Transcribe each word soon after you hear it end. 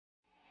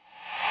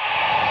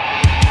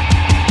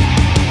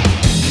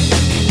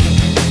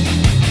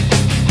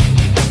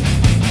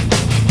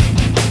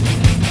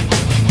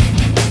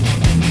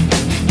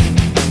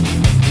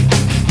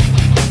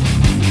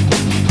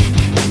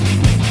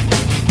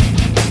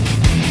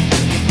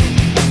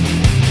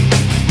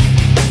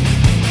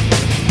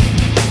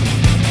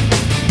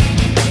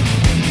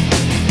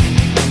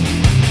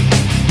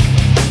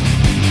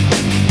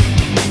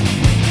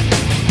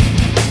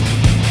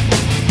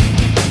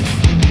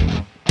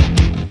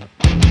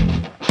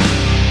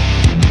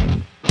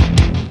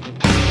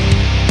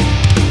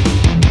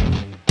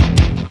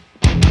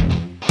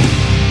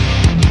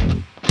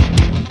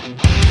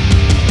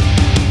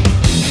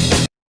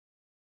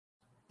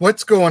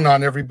What's going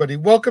on, everybody?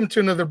 Welcome to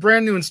another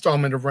brand new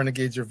installment of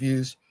Renegades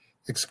Reviews,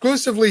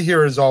 exclusively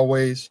here as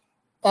always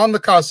on the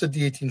Casa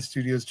D18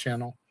 Studios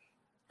channel.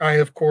 I,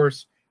 of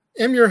course,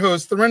 am your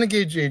host, the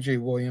Renegade JJ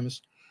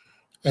Williams,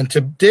 and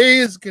today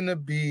is going to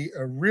be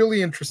a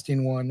really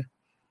interesting one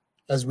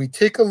as we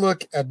take a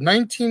look at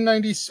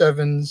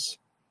 1997's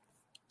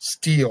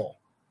Steel,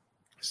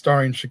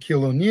 starring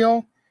Shaquille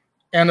O'Neal,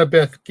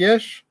 Annabeth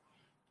Gish,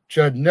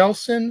 Judd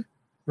Nelson,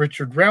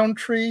 Richard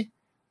Roundtree,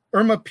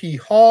 Irma P.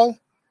 Hall,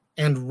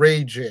 and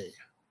Ray J.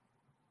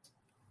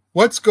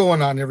 What's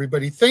going on,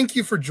 everybody? Thank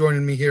you for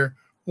joining me here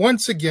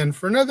once again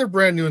for another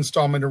brand new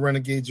installment of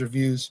Renegades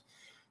Reviews.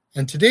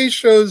 And today's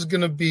show is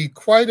going to be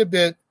quite a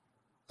bit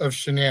of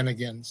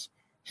shenanigans,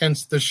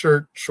 hence the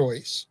shirt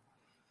choice.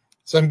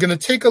 So I'm going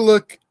to take a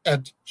look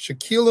at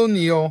Shaquille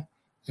O'Neal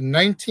in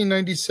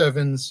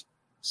 1997's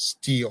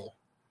Steel.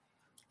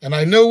 And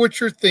I know what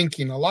you're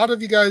thinking. A lot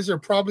of you guys are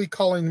probably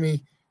calling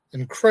me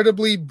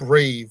incredibly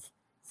brave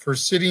for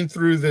sitting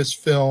through this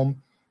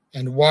film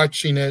and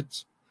watching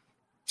it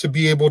to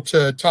be able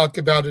to talk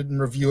about it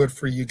and review it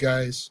for you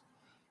guys.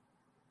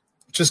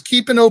 Just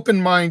keep an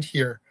open mind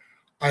here.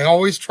 I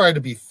always try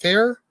to be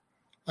fair.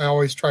 I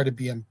always try to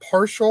be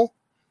impartial.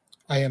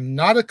 I am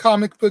not a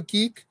comic book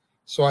geek,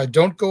 so I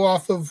don't go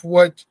off of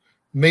what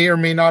may or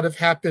may not have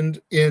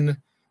happened in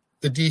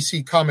the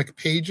DC comic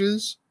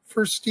pages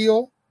for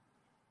Steel.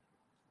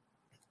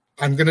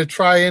 I'm going to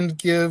try and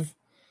give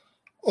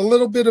a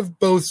little bit of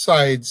both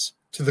sides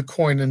to the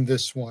coin in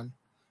this one.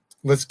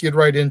 Let's get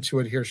right into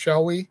it here,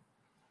 shall we?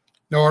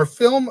 Now, our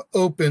film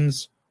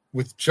opens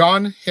with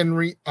John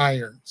Henry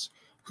Irons,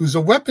 who's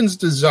a weapons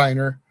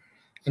designer,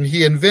 and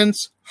he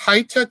invents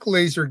high-tech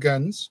laser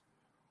guns,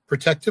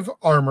 protective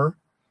armor,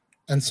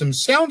 and some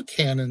sound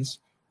cannons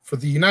for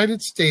the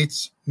United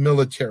States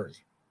military.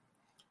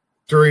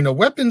 During a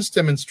weapons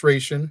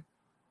demonstration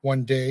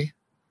one day,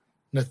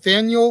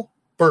 Nathaniel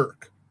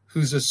Burke,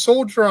 who's a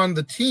soldier on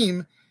the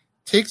team,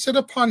 takes it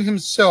upon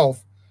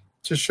himself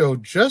to show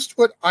just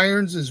what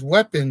Irons'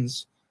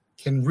 weapons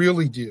can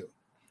really do,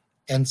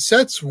 and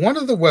sets one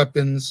of the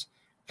weapons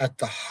at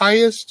the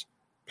highest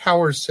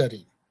power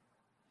setting.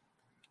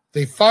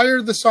 They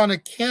fire the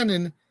sonic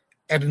cannon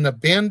at an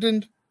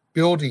abandoned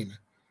building.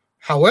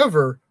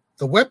 However,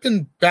 the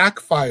weapon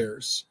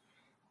backfires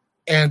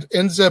and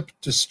ends up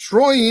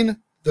destroying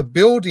the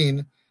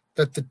building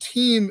that the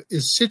team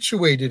is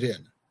situated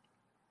in.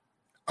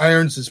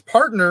 Irons'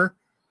 partner,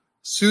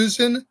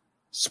 Susan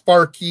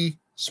Sparky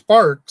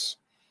Sparks,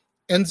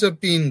 ends up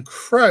being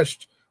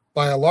crushed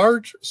by a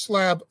large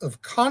slab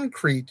of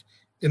concrete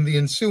in the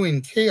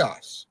ensuing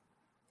chaos.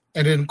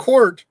 And in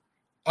court,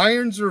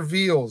 Irons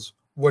reveals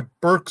what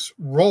Burke's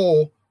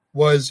role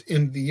was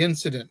in the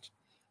incident,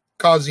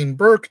 causing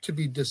Burke to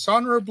be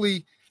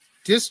dishonorably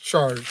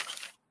discharged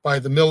by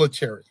the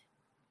military.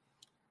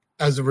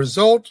 As a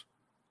result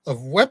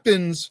of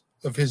weapons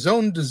of his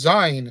own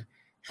design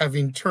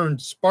having turned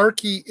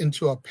Sparky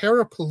into a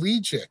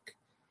paraplegic,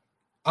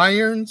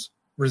 Irons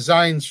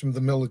resigns from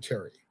the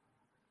military.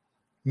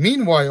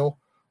 Meanwhile,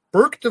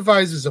 Burke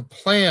devises a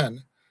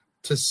plan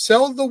to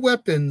sell the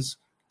weapons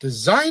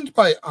designed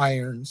by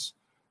Irons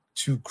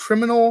to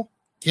criminal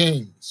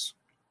gangs,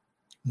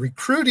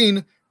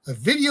 recruiting a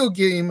video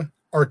game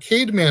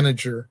arcade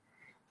manager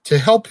to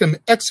help him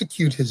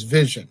execute his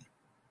vision.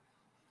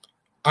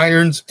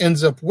 Irons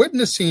ends up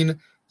witnessing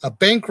a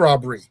bank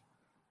robbery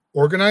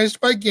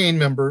organized by gang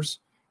members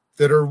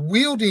that are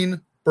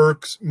wielding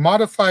Burke's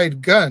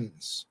modified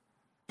guns,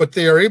 but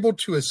they are able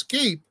to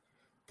escape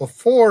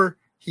before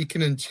he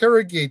can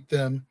interrogate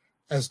them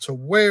as to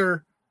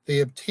where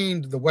they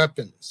obtained the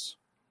weapons.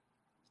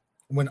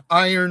 When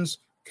Irons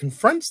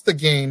confronts the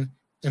gang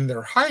in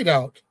their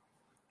hideout,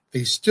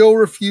 they still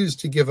refuse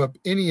to give up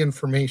any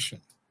information.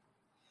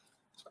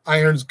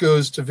 Irons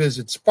goes to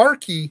visit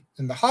Sparky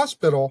in the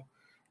hospital,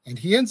 and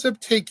he ends up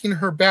taking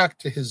her back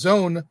to his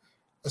own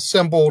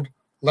assembled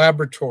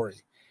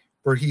laboratory,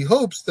 where he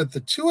hopes that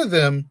the two of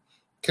them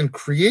can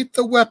create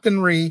the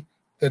weaponry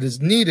that is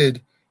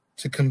needed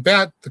to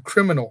combat the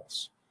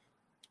criminals,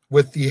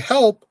 with the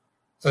help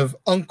of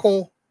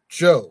Uncle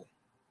Joe.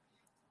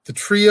 The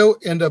trio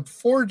end up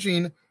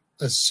forging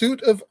a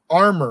suit of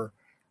armor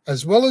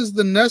as well as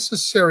the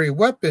necessary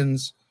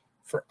weapons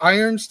for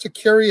Irons to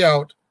carry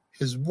out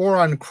his war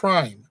on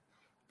crime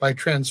by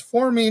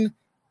transforming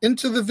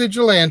into the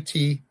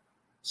vigilante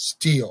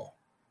Steel.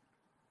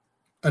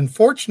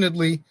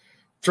 Unfortunately,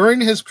 during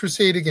his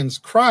crusade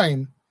against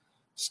crime,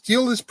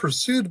 Steel is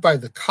pursued by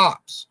the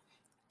cops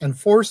and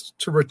forced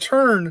to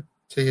return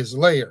to his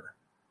lair.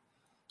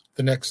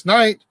 The next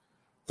night,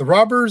 the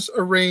robbers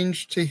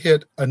arrange to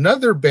hit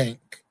another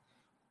bank,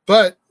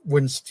 but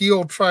when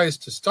Steel tries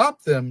to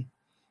stop them,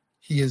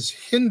 he is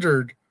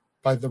hindered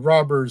by the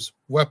robbers'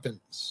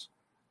 weapons.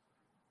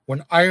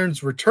 When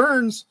Irons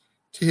returns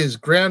to his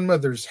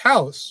grandmother's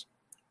house,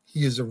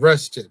 he is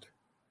arrested,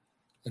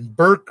 and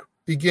Burke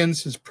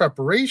begins his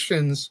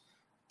preparations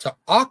to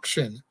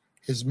auction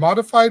his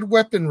modified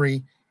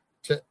weaponry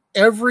to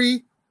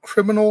every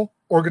criminal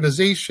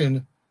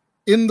organization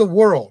in the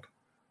world,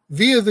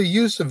 via the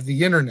use of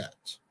the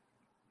internet.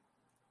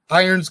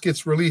 Irons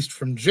gets released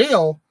from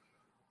jail,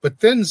 but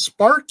then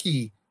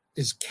Sparky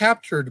is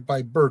captured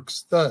by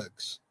Burke's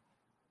thugs.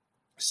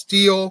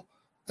 Steele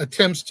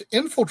attempts to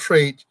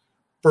infiltrate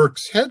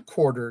Burke's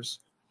headquarters,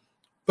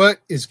 but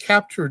is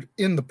captured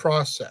in the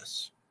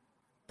process.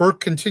 Burke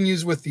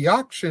continues with the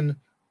auction,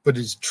 but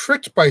is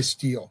tricked by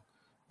Steele,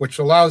 which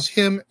allows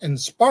him and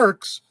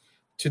Sparks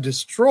to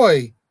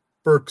destroy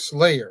Burke's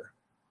lair.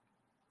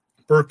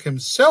 Burke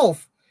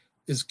himself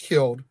is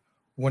killed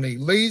when a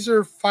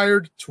laser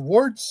fired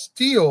towards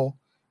Steele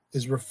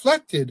is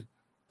reflected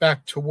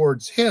back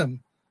towards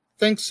him,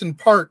 thanks in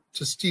part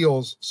to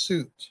Steele's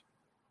suit.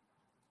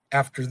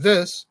 After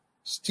this,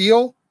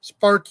 Steele,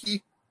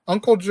 Sparky,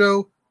 Uncle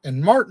Joe,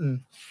 and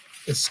Martin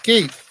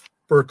escape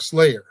Burke's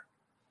lair.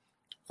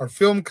 Our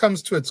film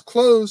comes to its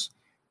close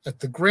at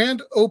the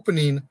grand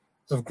opening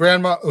of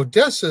Grandma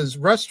Odessa's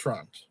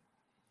restaurant,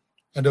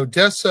 and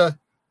Odessa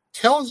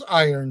tells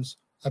Irons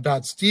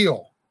about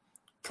Steele,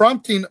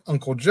 prompting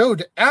Uncle Joe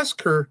to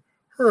ask her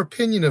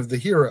opinion of the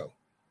hero.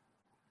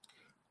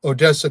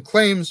 Odessa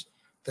claims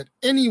that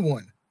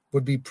anyone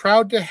would be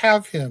proud to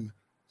have him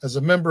as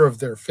a member of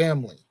their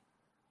family.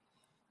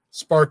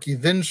 Sparky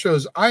then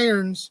shows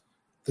Irons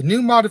the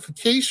new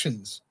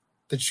modifications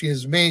that she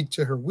has made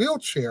to her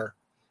wheelchair,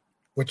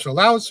 which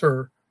allows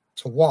her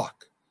to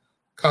walk,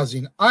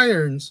 causing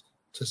Irons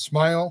to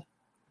smile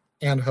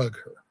and hug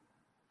her.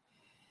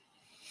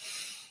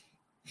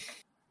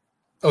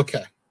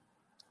 Okay,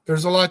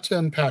 there's a lot to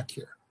unpack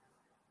here.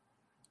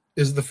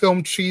 Is the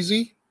film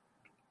cheesy?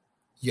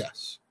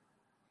 Yes.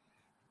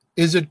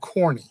 Is it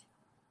corny?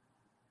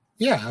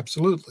 Yeah,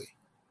 absolutely.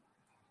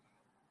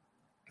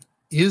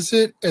 Is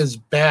it as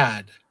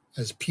bad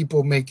as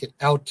people make it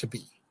out to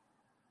be?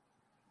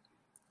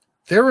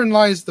 Therein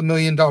lies the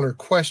million-dollar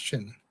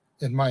question,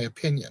 in my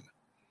opinion.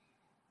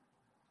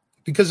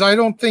 Because I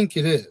don't think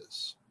it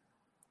is.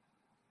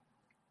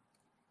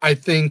 I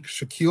think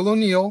Shaquille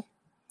O'Neal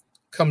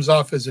comes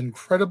off as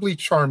incredibly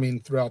charming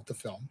throughout the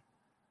film.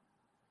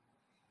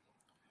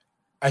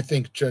 I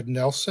think Judd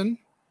Nelson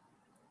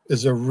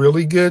is a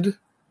really good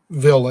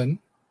villain.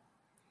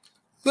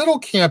 Little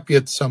campy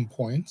at some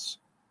points,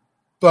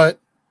 but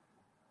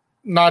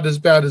not as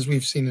bad as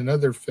we've seen in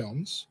other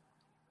films.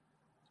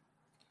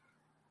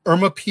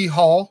 Irma P.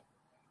 Hall,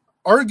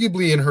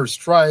 arguably in her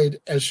stride,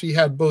 as she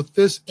had both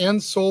this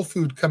and Soul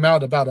Food come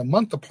out about a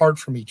month apart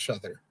from each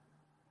other.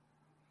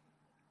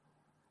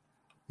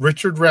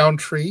 Richard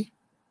Roundtree,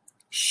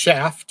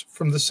 Shaft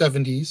from the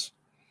 70s,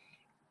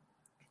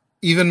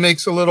 even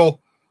makes a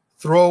little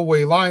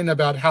throwaway line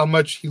about how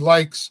much he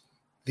likes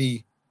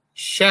the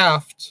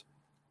shaft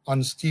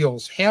on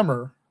Steele's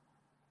hammer,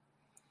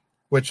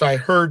 which I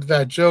heard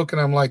that joke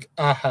and I'm like,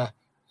 aha,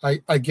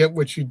 I get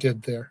what you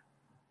did there.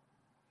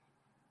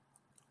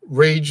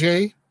 Ray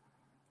J,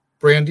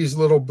 Brandy's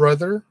little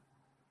brother,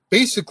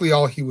 basically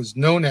all he was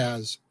known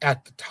as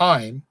at the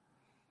time,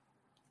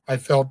 I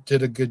felt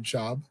did a good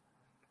job.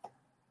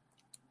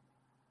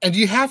 And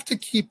you have to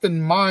keep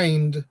in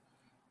mind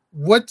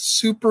what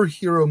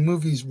superhero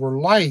movies were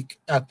like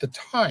at the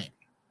time.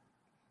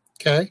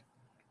 Okay?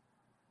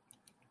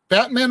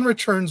 Batman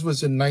Returns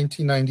was in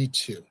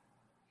 1992.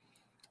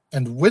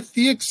 And with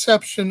the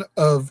exception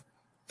of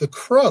The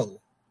Crow,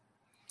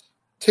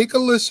 take a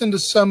listen to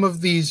some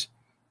of these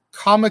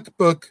comic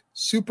book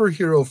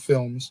superhero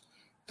films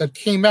that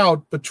came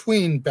out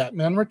between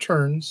Batman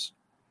Returns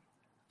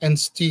and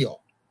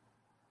Steel.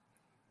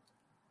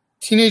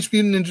 Teenage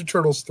Mutant Ninja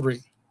Turtles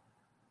 3.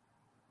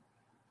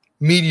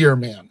 Meteor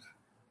Man.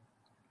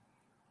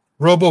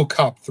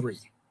 RoboCop 3.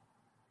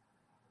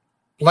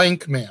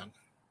 Blank Man.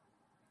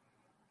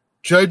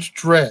 Judge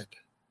Dredd.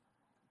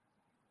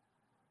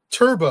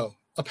 Turbo,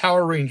 a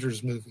Power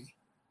Rangers movie.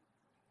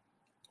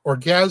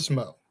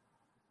 Orgasmo.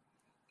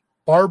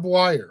 Barbed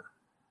Wire.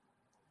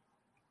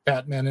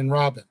 Batman and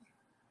Robin.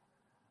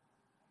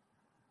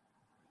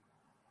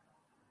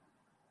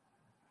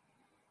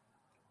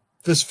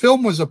 This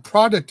film was a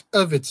product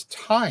of its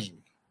time.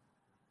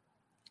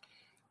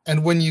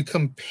 And when you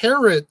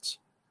compare it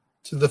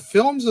to the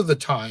films of the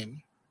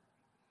time,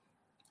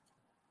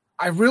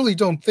 I really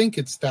don't think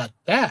it's that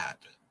bad.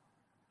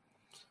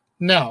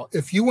 Now,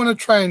 if you want to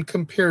try and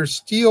compare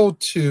Steel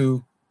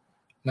to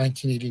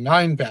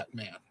 1989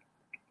 Batman,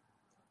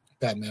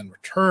 Batman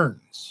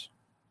Returns,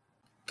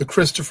 the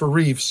Christopher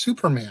Reeve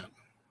Superman,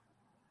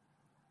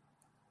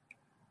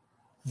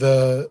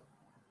 the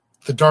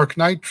Dark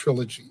Knight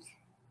trilogy,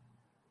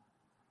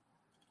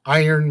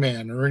 Iron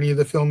Man, or any of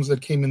the films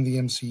that came in the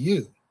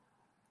MCU,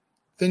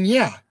 then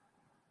yeah,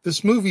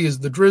 this movie is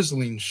the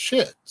drizzling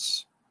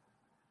shits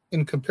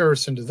in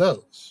comparison to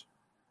those.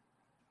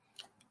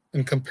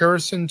 In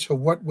comparison to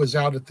what was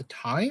out at the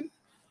time,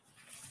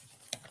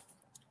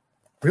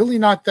 really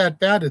not that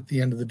bad at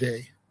the end of the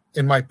day,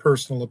 in my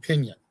personal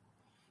opinion.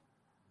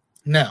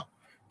 Now,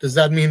 does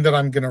that mean that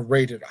I'm going to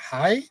rate it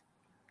high?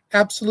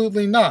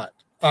 Absolutely not.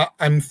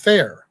 I'm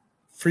fair.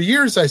 For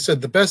years, I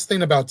said the best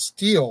thing about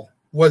Steel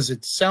was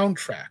its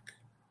soundtrack.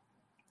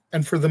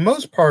 And for the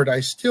most part,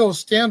 I still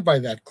stand by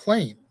that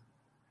claim.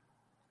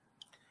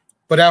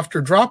 But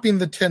after dropping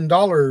the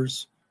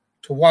 $10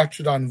 to watch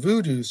it on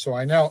Vudu, so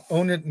I now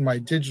own it in my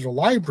digital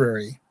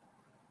library,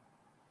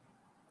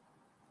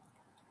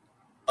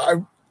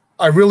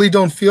 I really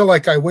don't feel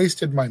like I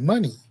wasted my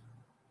money.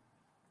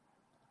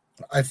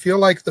 I feel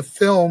like the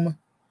film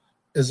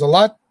is a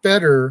lot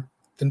better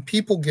than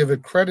people give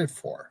it credit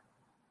for.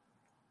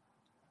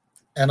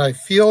 And I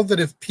feel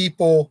that if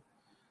people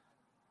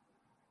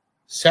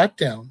sat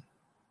down,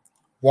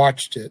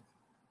 watched it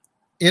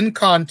in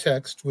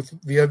context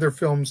with the other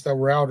films that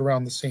were out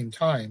around the same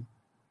time,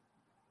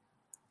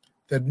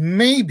 that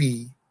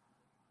maybe,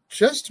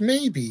 just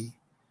maybe,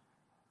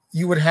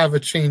 you would have a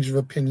change of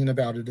opinion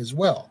about it as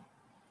well.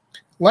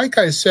 Like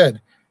I said,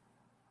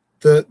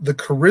 the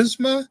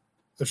charisma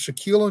of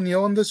Shaquille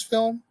O'Neal in this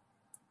film,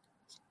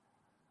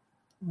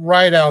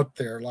 right out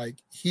there. Like,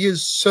 he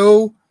is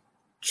so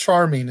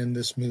charming in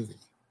this movie.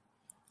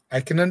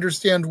 I can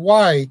understand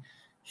why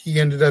he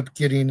ended up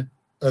getting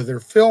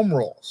other film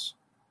roles.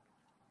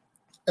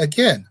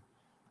 Again,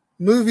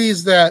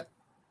 movies that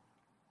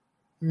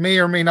may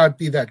or may not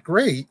be that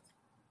great,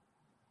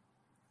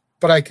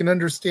 but I can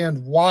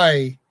understand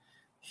why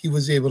he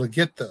was able to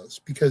get those,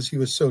 because he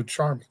was so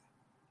charming.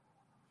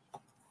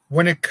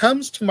 When it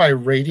comes to my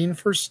rating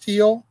for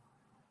Steel,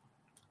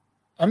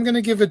 I'm going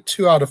to give it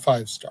 2 out of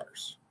 5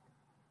 stars.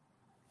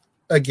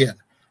 Again,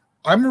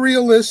 I'm a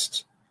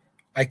realist.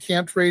 I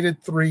can't rate it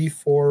 3,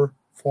 4,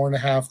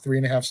 4.5,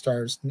 3.5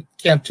 stars.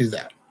 Can't do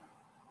that.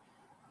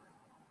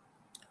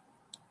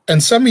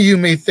 And some of you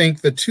may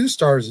think that 2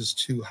 stars is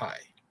too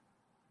high.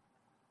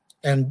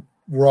 And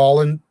we're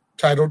all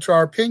entitled to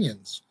our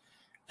opinions.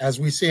 As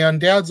we say on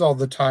Dads all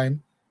the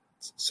time,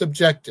 it's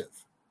subjective.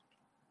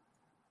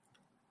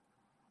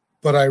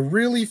 But I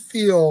really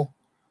feel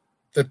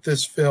that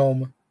this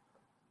film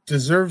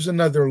deserves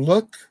another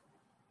look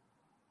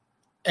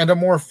and a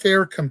more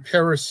fair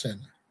comparison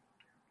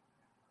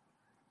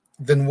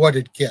than what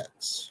it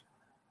gets.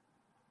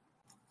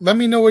 Let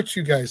me know what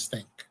you guys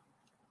think.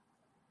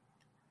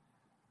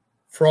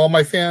 For all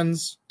my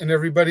fans and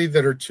everybody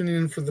that are tuning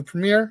in for the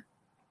premiere,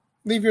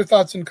 leave your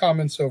thoughts and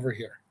comments over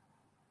here.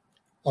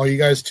 All you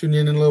guys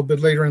tuning in a little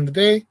bit later in the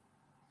day,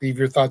 leave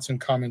your thoughts and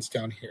comments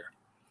down here.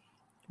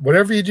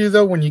 Whatever you do,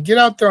 though, when you get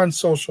out there on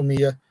social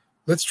media,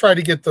 let's try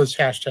to get those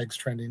hashtags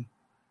trending.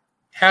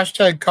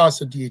 Hashtag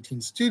Casa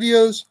D18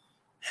 Studios,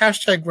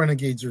 hashtag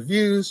Renegades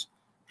Reviews,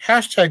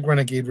 hashtag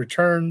Renegade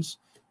Returns,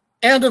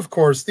 and, of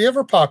course, the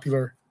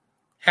ever-popular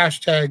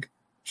hashtag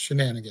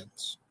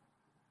Shenanigans.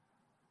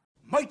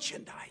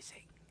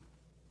 Merchandising.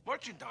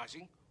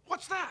 Merchandising?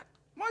 What's that?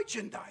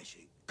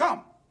 Merchandising.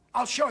 Come,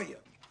 I'll show you.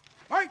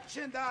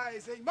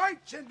 Merchandising,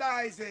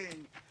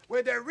 merchandising,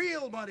 where the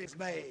real money's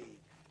made.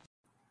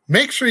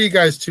 Make sure you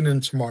guys tune in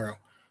tomorrow,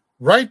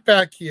 right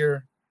back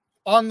here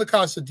on the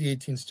Casa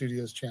D18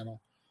 Studios channel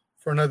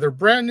for another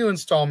brand new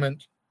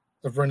installment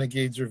of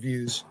Renegades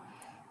Reviews,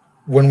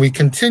 when we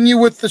continue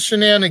with the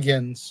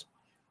shenanigans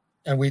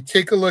and we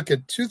take a look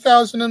at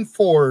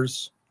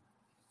 2004's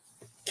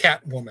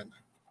Catwoman,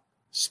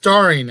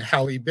 starring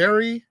Halle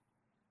Berry,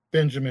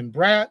 Benjamin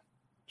Bratt,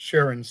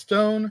 Sharon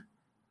Stone,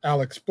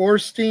 Alex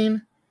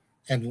Borstein,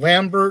 and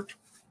Lambert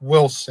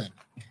Wilson.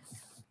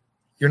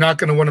 You're not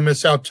going to want to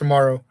miss out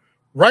tomorrow,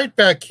 right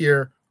back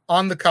here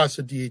on the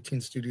Casa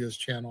D18 Studios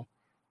channel,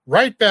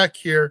 right back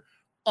here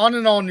on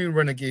an all-new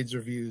Renegades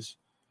Reviews,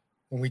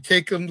 when we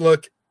take a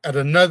look at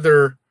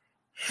another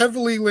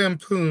heavily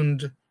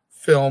lampooned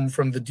film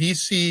from the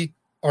DC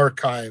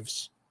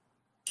archives,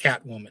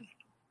 Catwoman.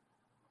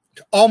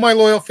 To all my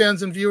loyal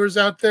fans and viewers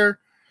out there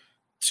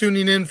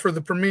tuning in for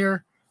the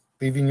premiere,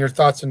 leaving your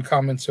thoughts and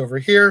comments over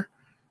here,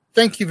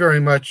 thank you very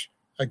much.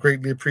 I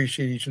greatly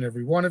appreciate each and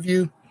every one of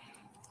you.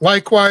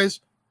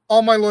 Likewise,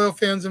 all my loyal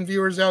fans and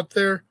viewers out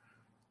there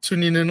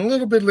tuning in a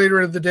little bit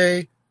later in the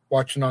day,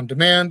 watching on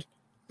demand,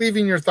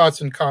 leaving your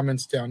thoughts and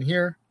comments down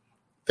here.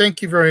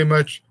 Thank you very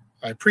much.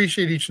 I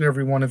appreciate each and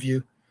every one of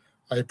you.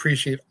 I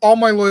appreciate all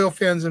my loyal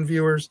fans and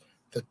viewers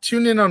that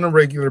tune in on a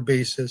regular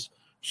basis,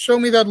 show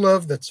me that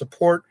love, that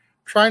support,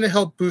 trying to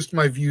help boost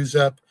my views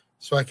up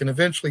so I can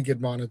eventually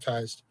get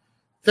monetized.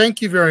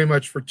 Thank you very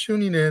much for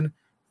tuning in.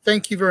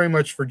 Thank you very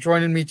much for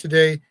joining me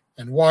today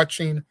and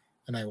watching,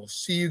 and I will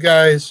see you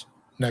guys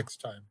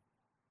next time.